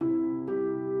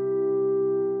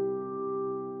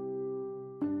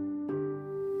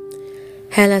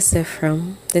Hello,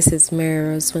 Sephram. This is Mary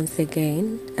Rose once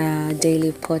again.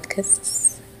 Daily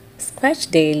podcasts,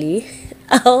 scratch daily,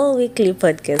 all weekly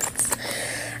podcasts.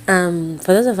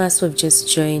 For those of us who have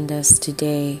just joined us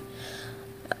today,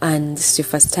 and this is your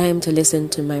first time to listen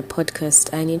to my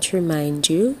podcast, I need to remind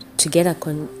you to get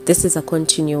this is a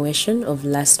continuation of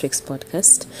last week's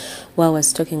podcast, where I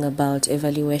was talking about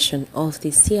evaluation of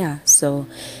this year. So,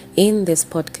 in this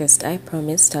podcast, I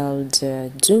promised I would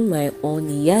do my own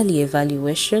yearly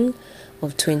evaluation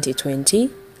of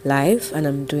 2020 live, and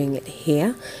I'm doing it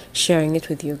here, sharing it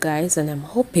with you guys, and I'm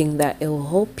hoping that it will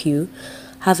help you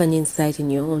have an insight in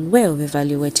your own way of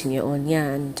evaluating your own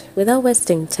year. And without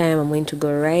wasting time, I'm going to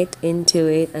go right into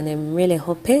it, and I'm really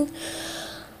hoping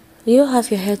you have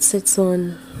your headsets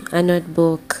on, a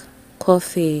notebook,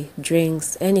 coffee,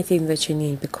 drinks, anything that you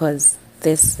need, because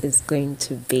this is going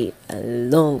to be a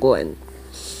long one.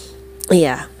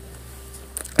 Yeah.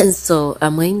 And so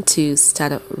I'm going to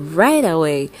start right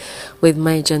away with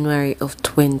my January of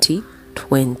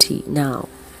 2020 now.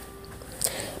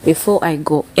 Before I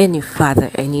go any further,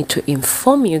 I need to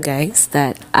inform you guys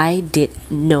that I did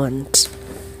not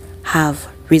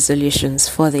have resolutions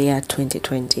for the year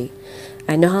 2020.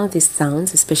 I know how this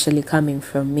sounds, especially coming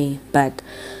from me, but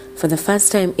for the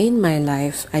first time in my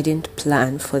life, I didn't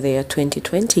plan for the year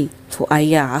 2020, for a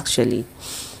year actually.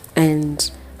 And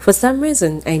for some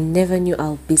reason, I never knew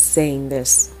I'll be saying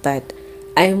this, but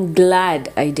I'm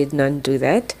glad I did not do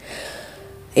that.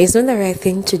 It's not the right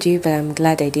thing to do, but I'm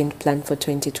glad I didn't plan for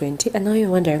 2020. And now you're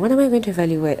wondering, what am I going to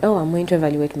evaluate? Oh, I'm going to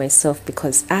evaluate myself,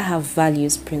 because I have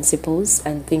values, principles,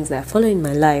 and things that I follow in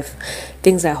my life,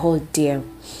 things I hold dear.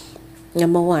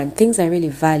 Number one, things I really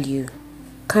value.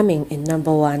 Coming in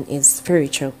number one is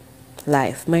spiritual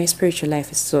life. My spiritual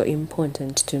life is so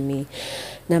important to me.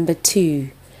 Number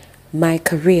two, my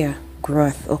career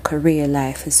growth or career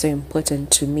life is so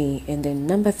important to me. And then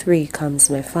number three comes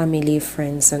my family,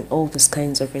 friends, and all those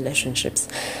kinds of relationships.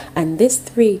 And these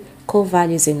three core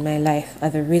values in my life are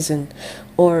the reason,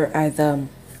 or are the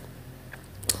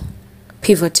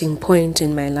pivoting point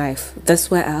in my life. That's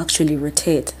where I actually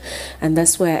rotate, and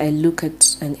that's where I look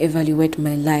at and evaluate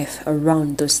my life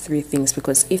around those three things.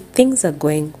 Because if things are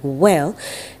going well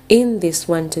in this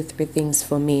 1 to 3 things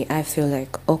for me, I feel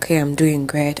like, okay, I'm doing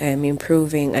great, I am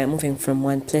improving, I'm moving from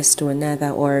one place to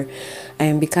another, or I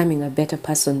am becoming a better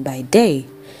person by day.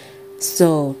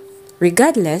 So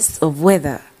regardless of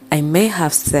whether I may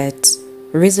have set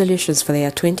resolutions for the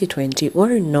year 2020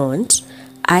 or not,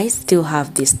 I still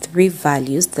have these three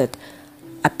values that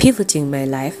are pivoting my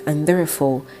life, and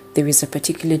therefore there is a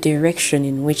particular direction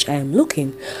in which I am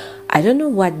looking. I don't know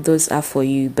what those are for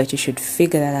you, but you should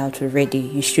figure that out already.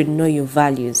 You should know your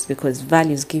values, because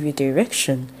values give you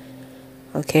direction.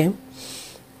 Okay?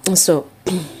 So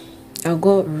I'll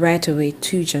go right away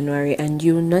to January, and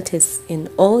you'll notice in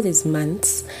all these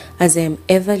months, as I am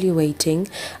evaluating,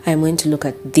 I'm going to look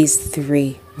at these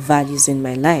three values in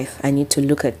my life. I need to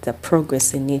look at the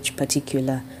progress in each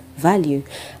particular value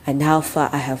and how far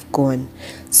I have gone.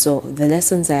 So the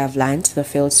lessons I have learned, the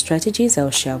failed strategies,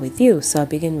 I'll share with you. So I'll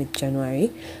begin with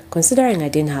January. Considering I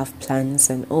didn't have plans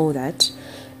and all that,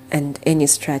 and any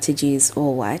strategies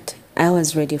or what, I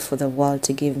was ready for the world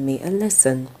to give me a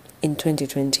lesson. In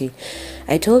 2020,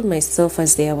 I told myself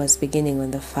as the year was beginning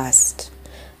on the 1st,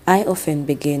 I often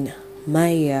begin my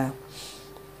year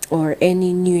or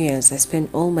any New Year's. I spend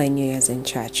all my New Year's in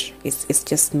church. It's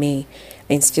just me.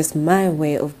 It's just my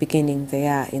way of beginning the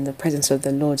year in the presence of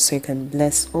the Lord, so He can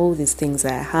bless all these things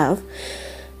that I have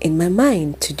in my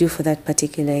mind to do for that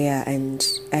particular year. And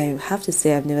I have to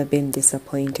say, I've never been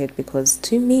disappointed, because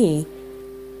to me,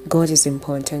 God is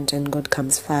important and God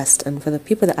comes first. And for the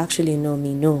people that actually know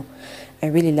me know I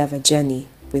really love a journey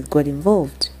with God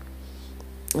involved.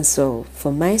 So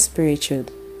for my spiritual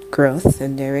growth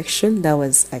and direction, that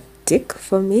was a tick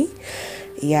for me.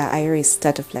 Yeah, I always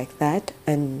start off like that.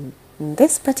 And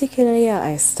this particular year,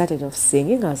 I started off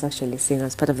singing. I was actually singing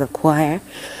as part of the choir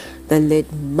that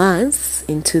led months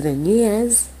into the New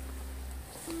Year's.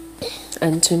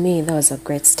 And to me, that was a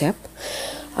great step.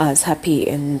 I was happy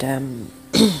and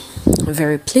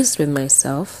very pleased with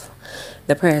myself.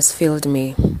 The prayers filled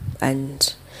me,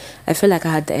 and I feel like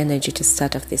I had the energy to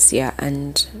start off this year.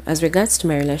 And as regards to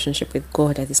my relationship with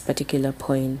God at this particular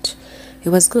point, it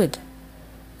was good.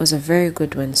 It was a very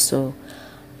good one. So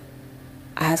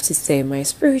I have to say, my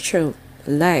spiritual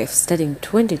life starting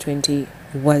 2020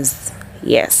 was,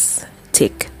 yes,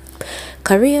 tick.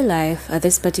 Career life at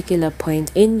this particular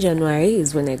point in January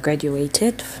is when I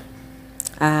graduated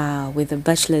with a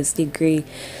bachelor's degree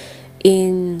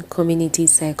in community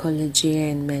psychology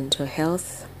and mental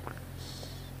health.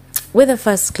 with a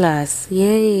first class.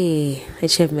 Yay!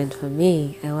 Achievement for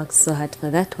me. I worked so hard for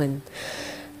that one.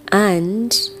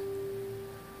 And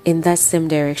in that same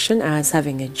direction, I was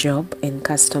having a job in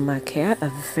customer care,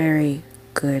 a very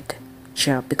good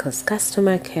job, because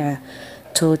customer care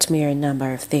taught me a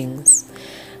number of things.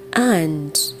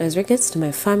 And as regards to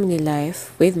my family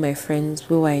life with my friends,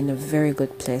 we were in a very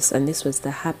good place, and this was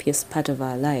the happiest part of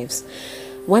our lives.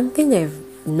 One thing I've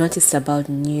noticed about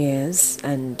New Year's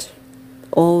and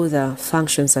all the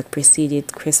functions that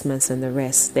preceded Christmas and the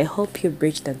rest, they help you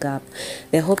bridge the gap.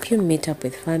 They help you meet up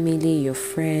with family, your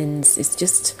friends. It's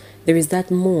just, there is that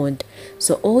mode.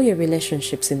 So all your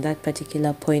relationships in that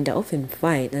particular point are often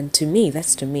fine. And to me,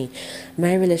 that's to me.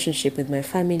 My relationship with my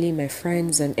family, my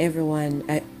friends, and everyone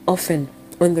are often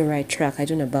on the right track. I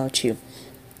don't know about you.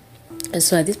 And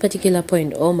so at this particular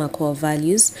point, all my core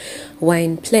values were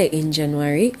in play in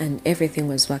January, and everything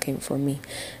was working for me.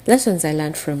 Lessons I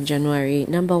learned from January.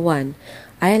 Number one,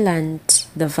 I learned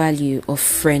the value of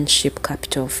friendship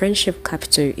capital. Friendship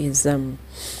capital is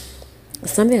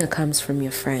something that comes from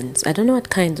your friends. I don't know what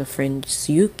kinds of friends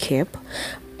you keep,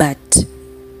 but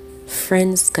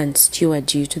friends can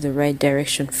steward you to the right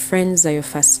direction. Friends are your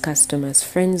first customers.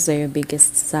 Friends are your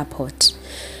biggest support.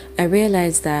 I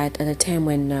realized that at a time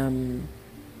when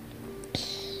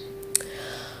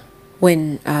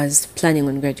I was planning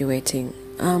on graduating,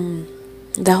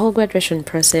 the whole graduation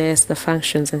process, the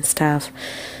functions and stuff,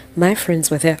 my friends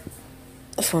were there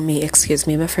for me,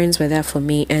 my friends were there for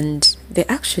me, and they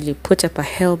actually put up a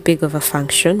hell big of a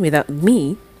function without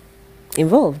me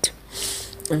involved.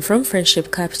 And from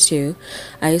friendship capital,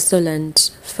 I also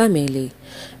learned family,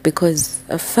 because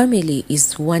a family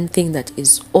is one thing that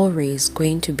is always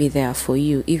going to be there for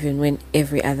you, even when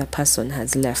every other person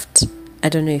has left. I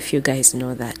don't know if you guys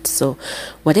know that. So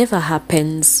whatever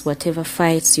happens, whatever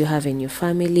fights you have in your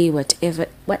family, whatever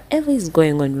is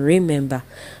going on, remember,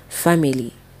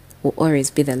 family will always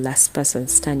be the last person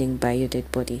standing by your dead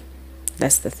body.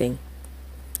 That's the thing.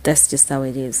 That's just how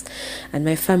it is. And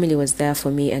my family was there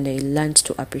for me, and I learned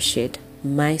to appreciate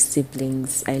my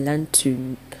siblings. I learned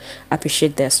to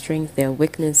appreciate their strength, their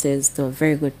weaknesses. They were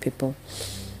very good people.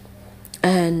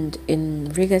 And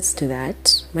in regards to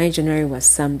that, my January was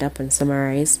summed up and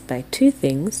summarized by two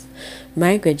things.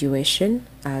 My graduation,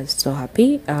 I was so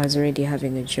happy. I was already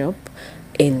having a job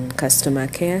in customer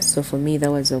care, so for me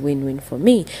that was a win-win for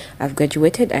me. I've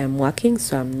graduated, I am working,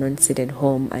 so I'm not seated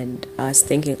home, and I was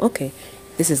thinking, okay,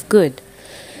 this is good.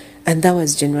 And that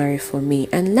was January for me.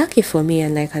 And lucky for me,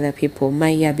 unlike other people, my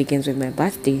year begins with my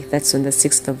birthday. That's on the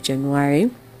 6th of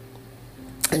January.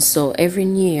 And so every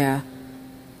new year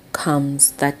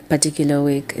comes, that particular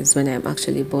week is when I'm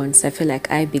actually born. So I feel like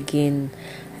I begin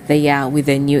the year with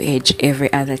a new age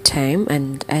every other time.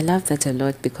 And I love that a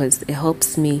lot, because it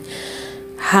helps me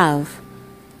have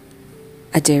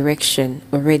a direction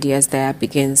already as the year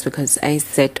begins, because I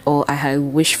set, or I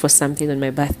wish for something on my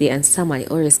birthday, and someone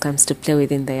always comes to play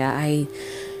within the year.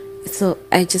 So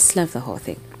I just love the whole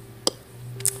thing.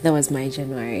 That was my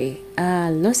January.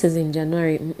 Losses in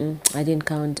January, I didn't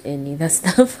count any. That's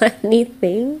the funny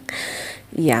thing.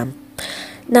 Yeah.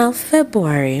 Now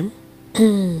February.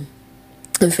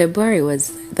 February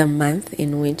was the month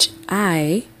in which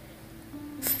I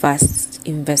first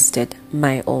invested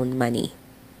my own money.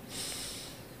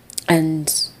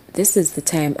 And this is the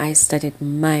time I started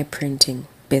my printing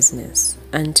business.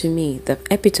 And to me, the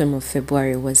epitome of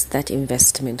February was that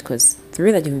investment, because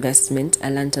through that investment, I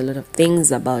learned a lot of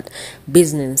things about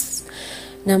business.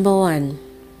 Number one,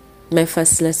 my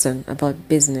first lesson about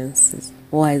business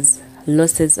was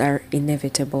losses are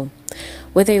inevitable.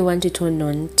 Whether you want it or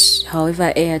not,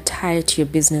 however airtight your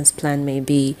business plan may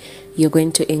be, you're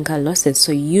going to incur losses.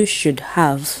 So you should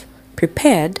have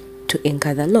prepared to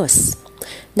incur the loss.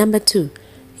 Number two,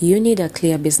 you need a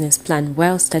clear business plan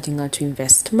while starting out to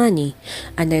invest money.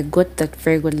 And I got that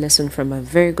very good lesson from a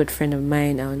very good friend of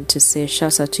mine. I want to say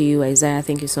shout out to you, Isaiah.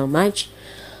 Thank you so much.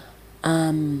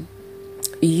 However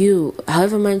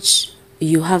much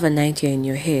you have an idea in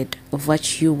your head of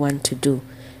what you want to do,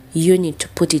 you need to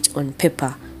put it on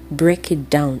paper, break it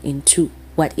down into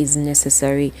what is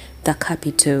necessary, the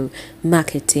capital,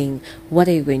 marketing, what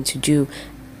are you going to do.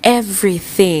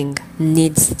 Everything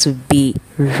needs to be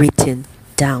written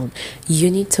down.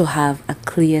 You need to have a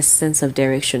clear sense of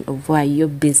direction of where your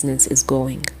business is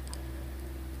going,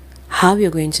 how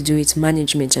you're going to do it,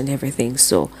 management and everything.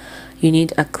 So you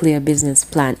need a clear business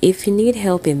plan. If you need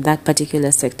help in that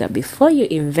particular sector, before you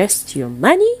invest your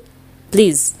money,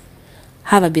 please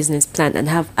have a business plan and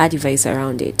have advice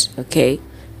around it. Okay,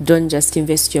 don't just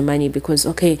invest your money because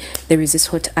there is this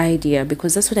hot idea,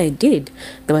 because that's what I did.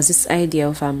 There was this idea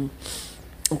of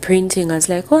printing. I was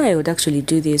like, oh, I would actually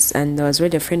do this. And there was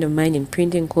already a friend of mine in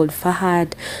printing called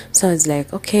Fahad. So I was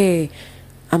like, okay,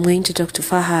 I'm going to talk to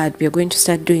Fahad. We're going to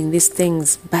start doing these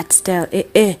things. But still,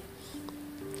 I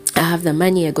have the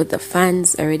money. I got the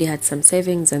funds. I already had some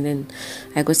savings. And then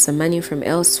I got some money from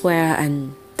elsewhere.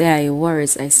 And there I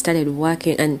was. I started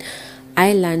working. And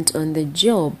I learned on the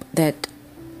job that,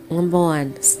 number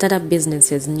one, startup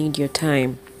businesses need your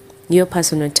time. Your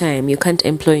personal time. You can't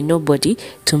employ nobody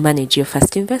to manage your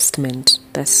first investment.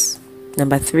 That's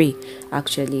number 3,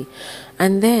 actually.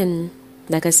 And then,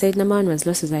 like I said, number 1 was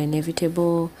losses are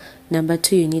inevitable. Number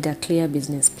 2, you need a clear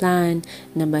business plan.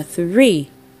 Number 3,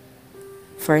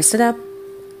 for a startup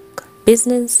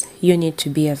business, you need to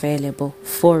be available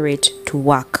for it to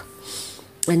work.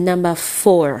 And number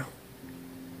 4,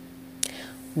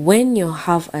 when you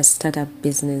have a startup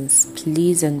business,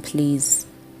 please and please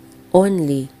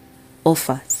only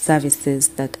offer services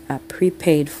that are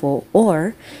prepaid for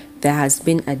or there has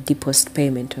been a deposit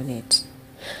payment on it.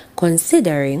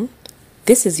 Considering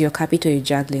this is your capital you're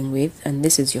juggling with and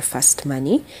this is your first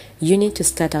money, you need to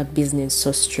start out business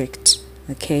so strict.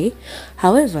 Okay.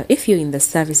 However, if you're in the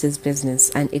services business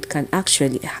and it can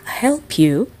actually help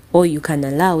you or you can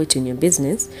allow it in your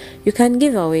business, you can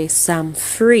give away some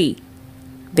free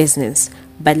business,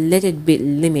 but let it be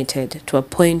limited to a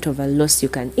point of a loss you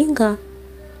can incur.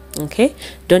 Okay,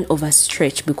 don't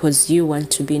overstretch because you want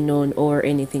to be known or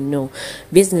anything. No,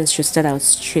 business should start out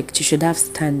strict. You should have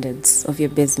standards of your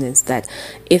business that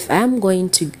if I'm going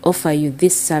to offer you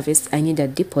this service, I need a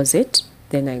deposit,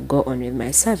 then I go on with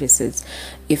my services.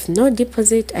 If no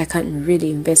deposit, I can't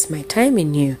really invest my time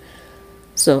in you.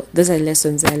 So those are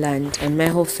lessons I learned, and my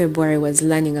whole February was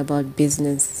learning about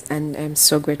business, and I'm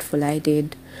so grateful I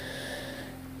did.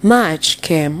 March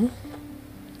came.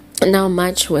 Now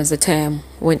March was a time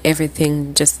when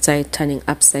everything just started turning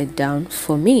upside down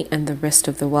for me and the rest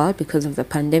of the world because of the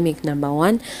pandemic, number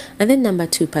 1. And then number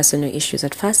 2, personal issues.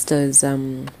 At first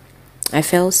I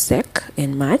fell sick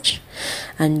in March,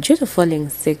 and due to falling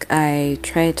sick, I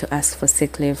tried to ask for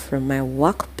sick leave from my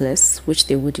workplace, which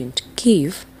they wouldn't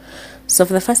give. So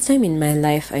for the first time in my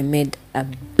life, I made a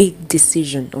big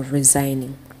decision of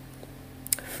resigning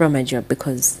from my job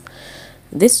because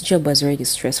this job was already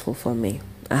stressful for me,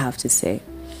 I have to say.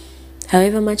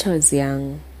 However much I was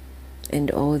young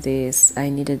and all this, I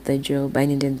needed the job, I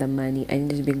needed the money, I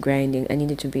needed to be grinding, I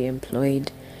needed to be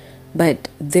employed. But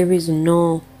there is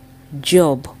no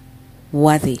job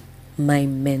worthy my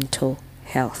mental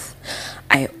health.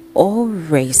 I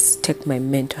always take my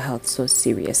mental health so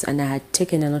serious, and I had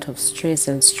taken a lot of stress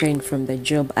and strain from the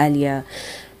job earlier,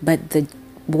 but the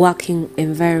working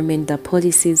environment, the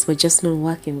policies were just not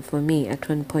working for me at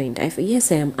one point.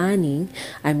 Yes, I am earning,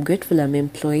 I'm grateful I'm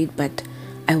employed, but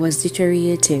I was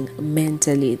deteriorating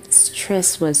mentally. The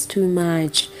stress was too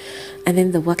much, and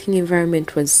then the working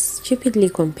environment was stupidly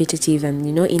competitive and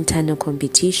internal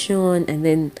competition, and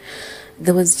then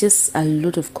there was just a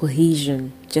lot of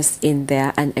cohesion just in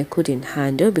there, and I couldn't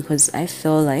handle because I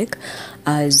felt like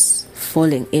I was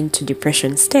falling into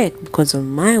depression state because of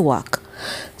my work.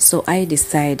 So I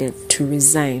decided to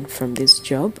resign from this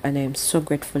job, and I'm so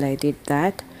grateful I did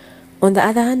that. On the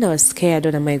other hand, I was scared.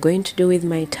 What am I going to do with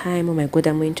my time? Oh my God,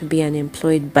 I'm going to be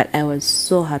unemployed. But I was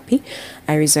so happy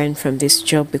I resigned from this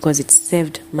job because it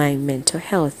saved my mental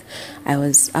health. I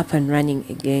was up and running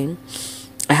again.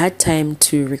 I had time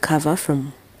to recover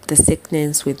from the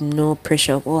sickness with no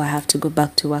pressure of, I have to go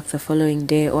back to work the following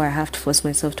day, or I have to force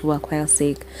myself to work while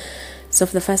sick. So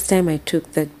for the first time, I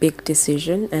took that big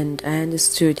decision, and I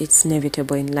understood it's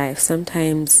inevitable in life.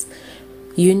 Sometimes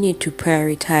you need to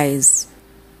prioritize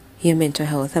your mental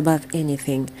health above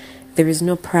anything. There is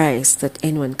no price that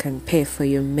anyone can pay for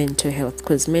your mental health,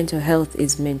 because mental health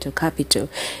is mental capital.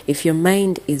 If your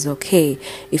mind is okay,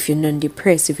 if you're not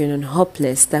depressed, if you're not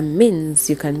hopeless, that means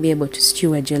you can be able to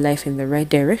steward your life in the right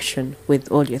direction with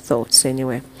all your thoughts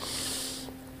anyway.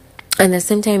 And at the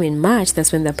same time in March,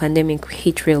 that's when the pandemic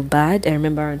hit real bad. I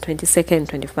remember on 22nd,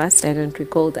 21st, I don't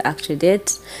recall the actual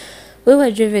date, we were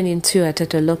driven into a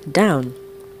total lockdown.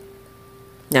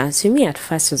 Now, to me, at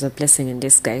first, it was a blessing in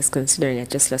disguise, considering I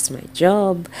just lost my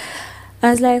job.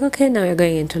 I was like, okay, now we're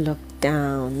going into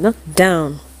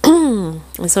lockdown.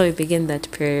 And so we begin that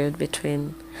period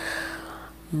between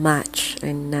March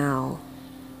and now.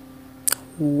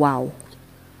 Wow.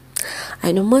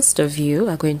 I know most of you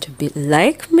are going to be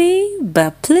like me,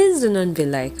 but please do not be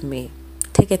like me.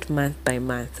 Take it month by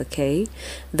month, okay?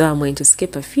 Though I'm going to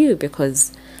skip a few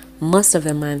because most of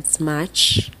the months,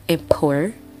 March,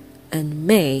 April, and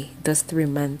May, those 3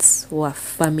 months were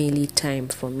family time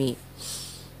for me.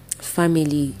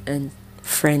 Family and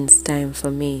friends time for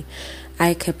me.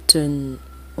 I kept on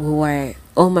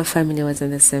all my family was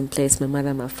in the same place. My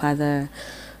mother, my father,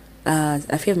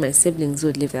 a few of my siblings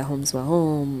would leave their homes were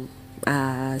home.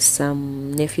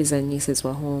 Some nephews and nieces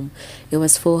were home. It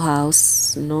was full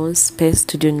house, no space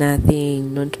to do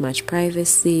nothing, not much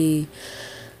privacy,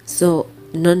 so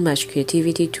not much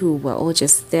creativity too. We're all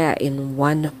just there in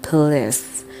one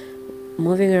place,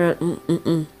 moving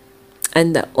around.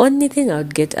 And the only thing I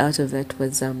would get out of it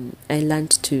was I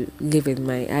learned to live with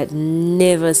I'd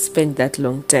never spent that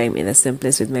long time in the same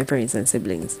place with my parents and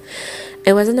siblings.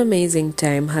 It was an amazing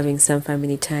time having some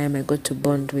family time. I got to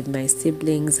bond with my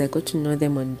siblings. I got to know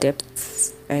them on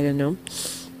depths. I don't know.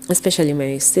 Especially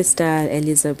my sister,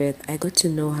 Elizabeth. I got to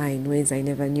know her in ways I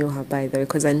never knew her, by the way,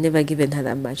 because I never given her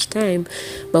that much time.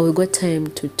 But we got time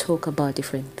to talk about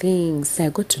different things. I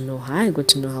got to know her. I got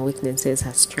to know her weaknesses,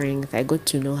 her strength. I got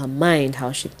to know her mind,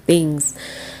 how she thinks.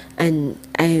 And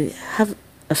I have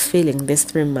a feeling those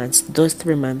 3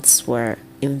 months were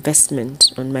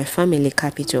investment on my family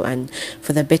capital and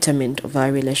for the betterment of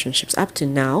our relationships up to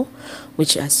now,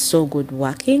 which are so good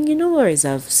working. We always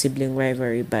have sibling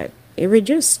rivalry, but it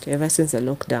reduced ever since the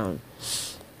lockdown.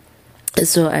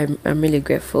 So I'm really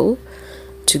grateful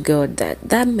to God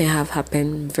that may have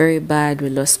happened very bad. We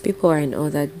lost people and all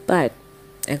that, but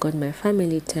I got my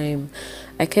family time.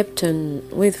 I kept on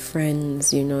with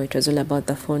friends. It was all about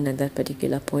the phone at that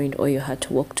particular point, or you had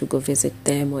to walk to go visit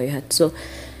them, so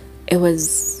it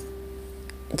was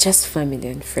just family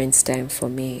and friends time for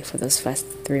me for those first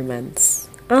 3 months.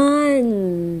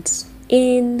 And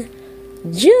in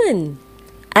June,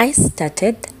 I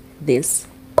started this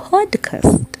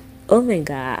podcast. Oh my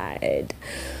God.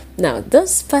 Now,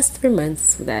 those first 3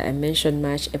 months that I mentioned,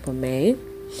 March, April, May,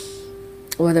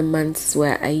 were the months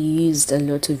where I used a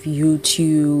lot of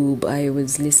YouTube. I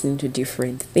was listening to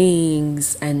different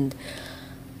things, and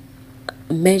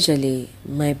majorly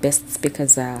my best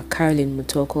speakers are Caroline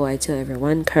Mutoko. I tell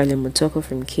everyone, Caroline Mutoko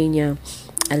from Kenya.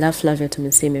 I love Flavia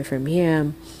Tumusime from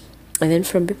here. And then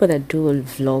from people that do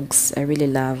vlogs, I really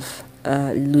love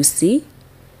Lucy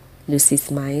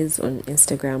Smiles on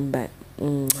Instagram, but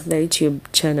the YouTube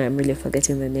channel, I'm really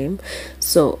forgetting the name.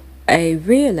 So I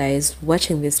realized,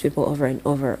 watching these people over and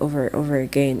over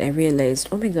again, I realized,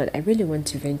 oh my God, I really want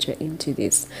to venture into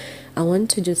this. I want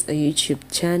to do a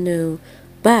YouTube channel,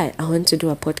 but I want to do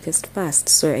a podcast first.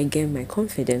 So I gained my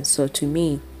confidence. So to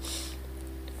me,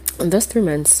 those 3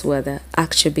 months were the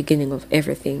actual beginning of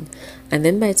everything. And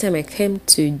then by the time I came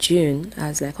to June, I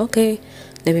was like, okay,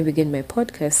 let me begin my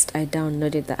podcast. I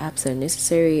downloaded the apps that are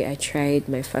necessary. I tried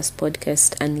my first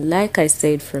podcast. And like I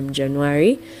said from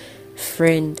January,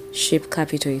 friendship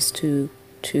capital is too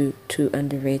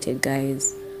underrated,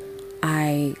 guys.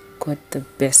 I got the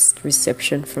best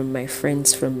reception from my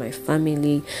friends, from my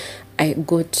family. I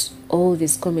got all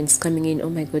these comments coming in. Oh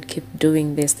my God, keep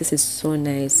doing this. This is so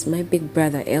nice. My big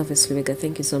brother, Elvis Vega,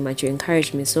 thank you so much. You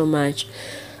encouraged me so much.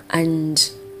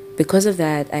 And because of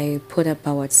that, I put up a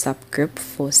WhatsApp group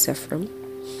for Sephram.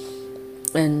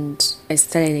 And I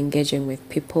started engaging with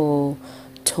people,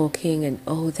 talking and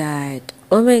all that.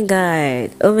 Oh my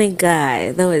God.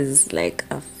 That was like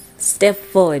a step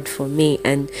forward for me.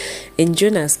 And in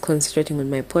June, I was concentrating on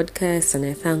my podcast, and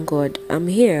I thank God I'm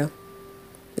here.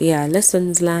 Yeah,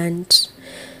 lessons learned.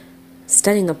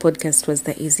 Starting a podcast was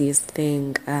the easiest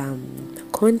thing.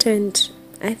 Content,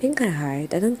 I think I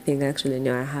had. I don't think I actually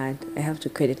knew I had. I have to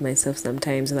credit myself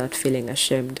sometimes without feeling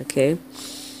ashamed, okay?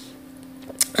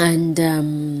 And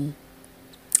I'm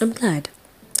glad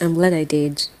I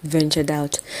did, ventured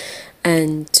out.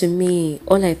 And to me,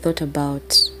 all I thought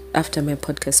about after my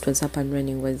podcast was up and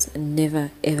running was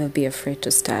never ever be afraid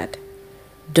to start.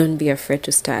 Don't be afraid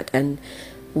to start. And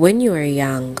when you are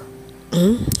young,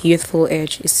 youthful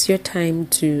age, it's your time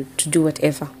to do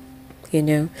whatever.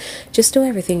 Just do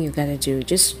everything you gotta do.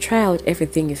 Just try out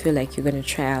everything you feel like you're gonna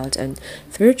try out, and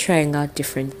through trying out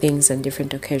different things and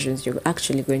different occasions, you're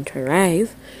actually going to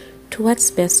arrive to what's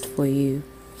best for you.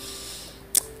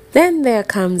 Then there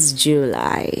comes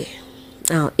July.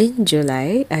 Now in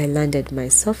July, I landed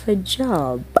myself a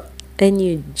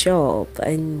new job,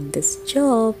 and this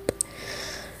job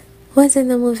was in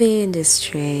the movie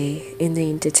industry, in the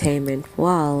entertainment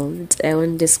world. I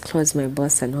won't disclose my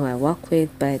boss and who I work with,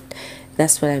 but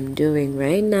that's what I'm doing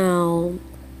right now.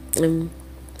 I'm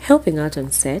helping out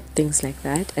on set, things like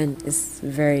that, and it's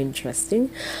very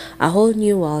interesting. A whole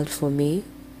new world for me,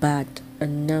 but a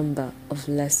number of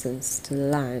lessons to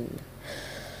learn.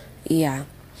 Yeah.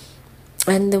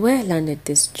 And the way I landed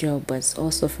this job was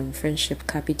also from Friendship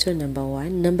Capital, number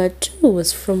 1. Number 2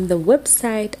 was from the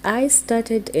website I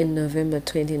started in November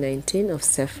 2019 of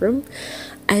Sephram.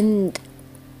 And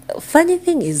Funny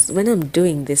thing is, when I'm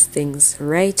doing these things,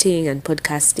 writing and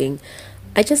podcasting,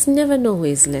 I just never know who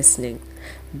is listening.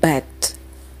 But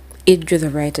it drew the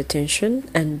right attention,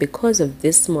 and because of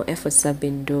this small efforts I've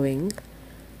been doing,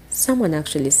 someone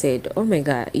actually said, "Oh my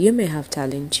God, you may have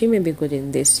talent. You may be good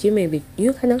in this.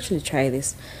 You can actually try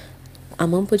this.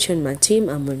 I'm gonna put you on my team.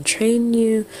 I'm gonna train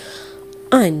you,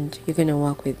 and you're gonna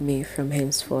work with me from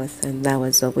henceforth." And that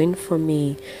was a win for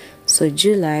me. So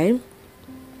July,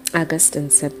 August,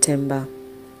 and September,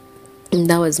 and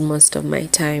that was most of my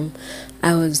time.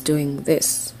 I was doing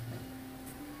this,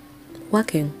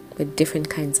 working with different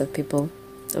kinds of people.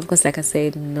 Of course, like I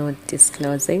said, not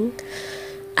disclosing.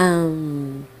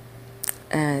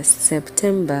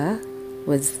 September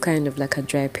was kind of like a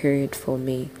dry period for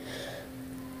me.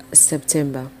 In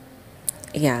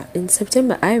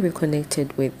September I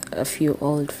reconnected with a few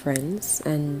old friends,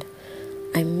 and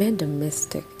I made a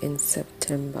mistake in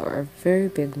September, a very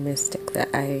big mistake that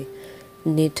I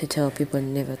need to tell people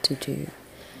never to do.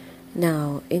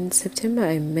 Now, in September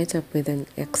I met up with an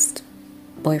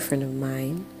ex-boyfriend of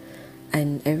mine,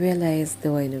 and I realized they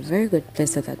were in a very good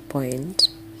place at that point.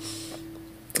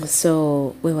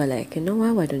 So we were like, you know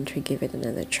what, why don't we give it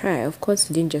another try? Of course,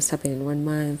 it didn't just happen in 1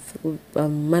 month,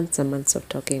 months and months of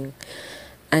talking.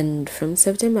 And from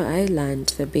September, I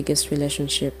learned the biggest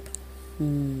relationship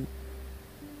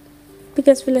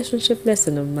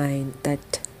lesson of mine,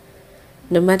 that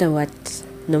no matter what,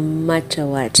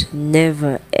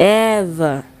 never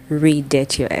ever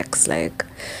redate your ex. Like,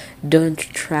 don't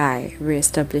try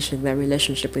reestablishing that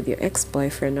relationship with your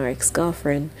ex-boyfriend or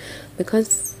ex-girlfriend,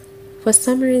 because for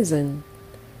some reason,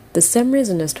 the same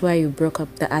reason as to why you broke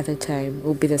up the other time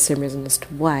will be the same reason as to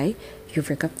why you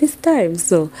break up this time.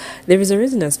 So there is a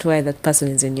reason as to why that person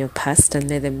is in your past, and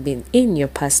let them be in your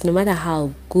past. No matter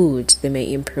how good they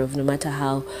may improve, no matter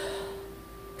how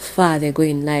far they go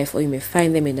in life, or you may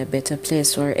find them in a better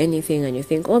place or anything, and you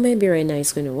think, oh, maybe right now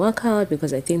it's going to work out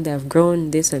because I think they've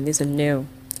grown this and this, and no,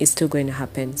 it's still going to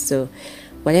happen. So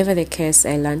whatever the case,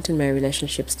 I learned in my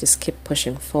relationships, just keep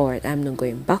pushing forward. I'm not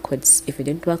going backwards. If it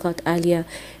didn't work out earlier,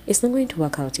 it's not going to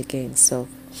work out again. So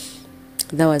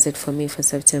that was it for me for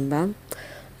September.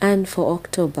 And for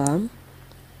October,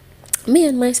 me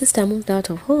and my sister moved out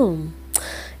of home.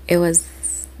 It was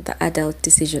the adult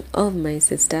decision of my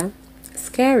sister.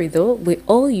 Scary though. We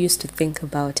all used to think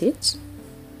about it,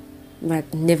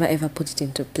 but never ever put it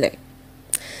into play.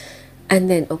 And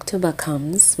then October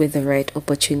comes with the right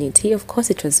opportunity. Of course,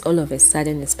 it was all of a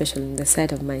sudden, especially on the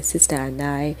side of my sister and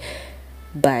I.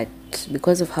 But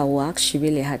because of her work, she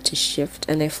really had to shift.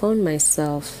 And I found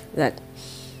myself that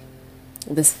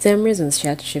the same reasons she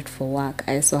had to shift for work,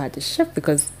 I also had to shift,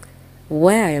 because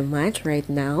where I am at right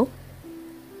now,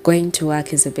 going to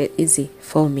work is a bit easy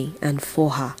for me and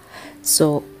for her.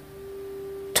 So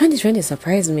 2020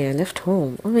 surprised me. I left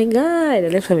home. Oh my God, I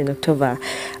left home in October.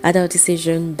 Adult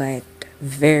decision, but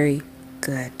very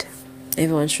good.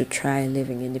 Everyone should try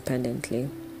living independently.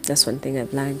 That's one thing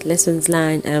I've learned. Lessons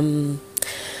learned.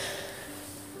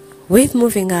 With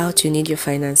moving out, you need your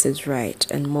finances right,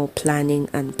 and more planning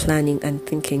and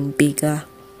thinking bigger,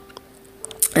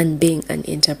 and being an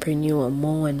entrepreneur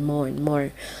more and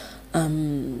more.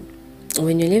 When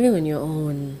you're living on your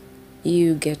own,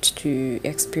 you get to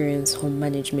experience home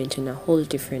management in a whole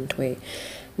different way.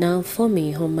 Now, for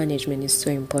me, home management is so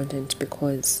important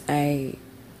because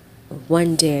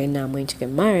one day now I'm going to get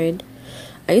married.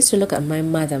 I used to look at my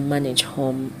mother manage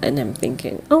home, and I'm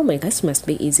thinking, oh my God, this must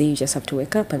be easy. You just have to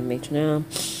wake up and make that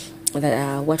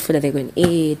what food are they going to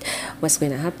eat, what's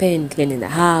going to happen, cleaning the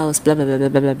house, blah blah blah blah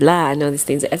blah blah blah, and all these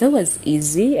things. I thought it was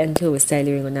easy until we started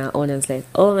living on our own. I was like,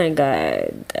 oh my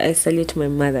God, I salute my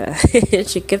mother.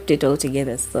 She kept it all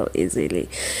together so easily.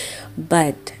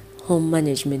 But home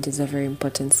management is a very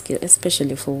important skill,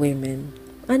 especially for women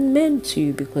and men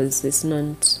too, because it's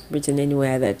not written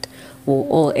anywhere that we'll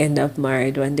all end up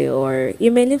married one day, or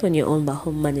you may live on your own, but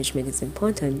home management is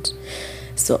important.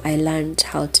 So I learned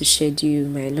how to schedule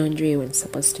my laundry when it's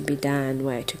supposed to be done,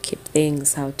 where to keep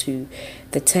things,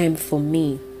 the time for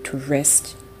me to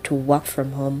rest, to work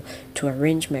from home, to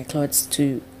arrange my clothes,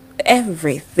 to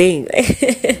everything.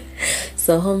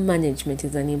 So home management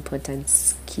is an important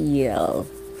skill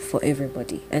for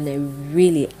everybody, and I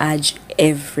really urge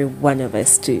every one of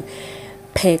us to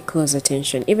pay close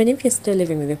attention. Even if you're still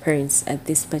living with your parents at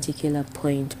this particular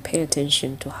point, pay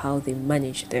attention to how they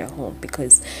manage their home,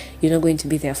 because you're not going to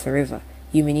be there forever.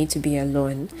 You may need to be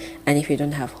alone, and if you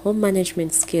don't have home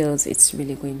management skills, it's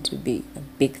really going to be a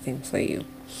big thing for you.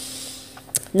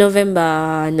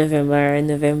 November.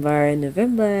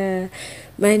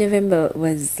 My November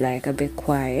was like a bit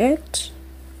quiet.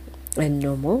 and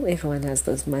normal. Everyone has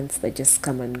those months that just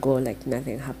come and go like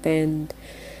nothing happened.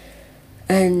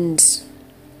 And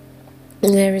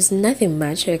there is nothing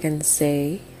much I can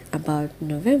say about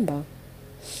November.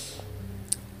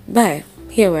 But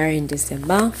here we are in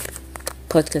December.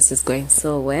 Podcast is going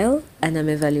so well, and I'm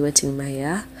evaluating my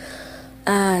year.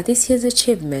 This year's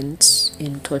achievement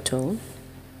in total: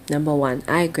 number 1,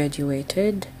 I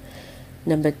graduated.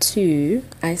 Number 2,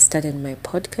 I started my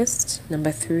podcast.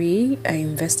 Number 3, I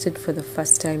invested for the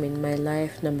first time in my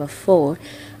life. Number 4,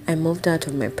 I moved out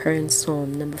of my parents'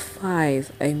 home. Number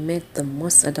 5, I made the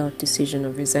most adult decision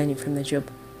of resigning from the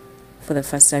job for the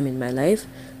first time in my life.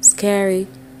 Scary,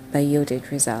 but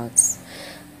yielded results.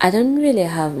 I don't really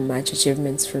have much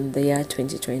achievements from the year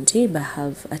 2020, but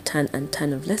have a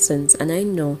ton of lessons. And I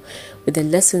know with the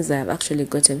lessons that I've actually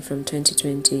gotten from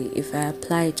 2020, if I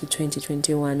apply it to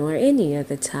 2021 or any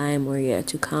other time or year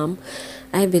to come,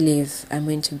 I believe I'm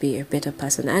going to be a better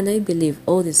person. And I believe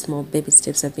all the small baby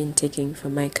steps I've been taking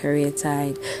from my career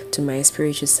side to my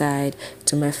spiritual side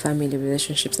to my family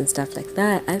relationships and stuff like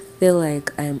that, I feel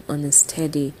like I'm on a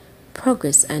steady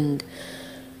progress. And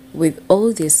with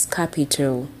all this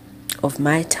capital of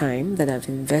my time that I've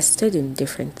invested in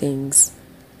different things,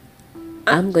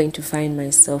 I'm going to find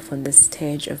myself on the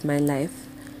stage of my life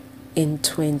in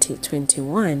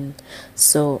 2021.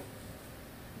 So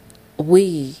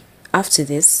after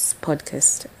this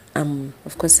podcast,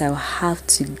 of course I'll have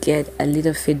to get a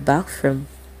little feedback from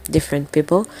different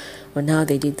people on how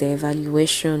they did the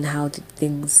evaluation, how did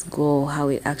things go, how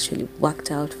it actually worked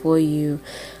out for you.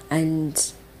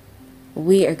 And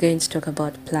we are going to talk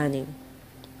about planning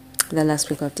the last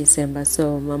week of December.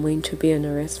 So I'm going to be on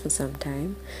a rest for some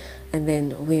time, and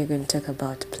then we are going to talk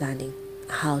about planning,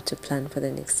 how to plan for the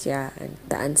next year and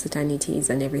the uncertainties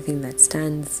and everything that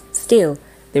stands still.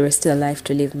 There is still a life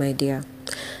to live, my dear,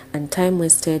 and time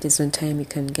wasted is when time you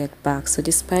can get back. So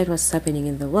despite what's happening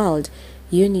in the world,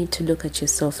 you need to look at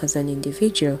yourself as an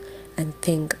individual and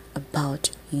think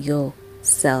about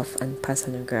yourself and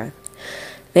personal growth.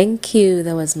 Thank you.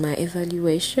 That was my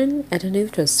evaluation. I don't know if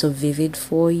it was so vivid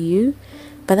for you,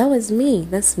 but that was me.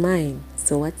 That's mine.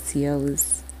 So what's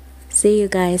yours? See you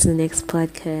guys in the next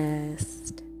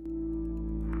podcast.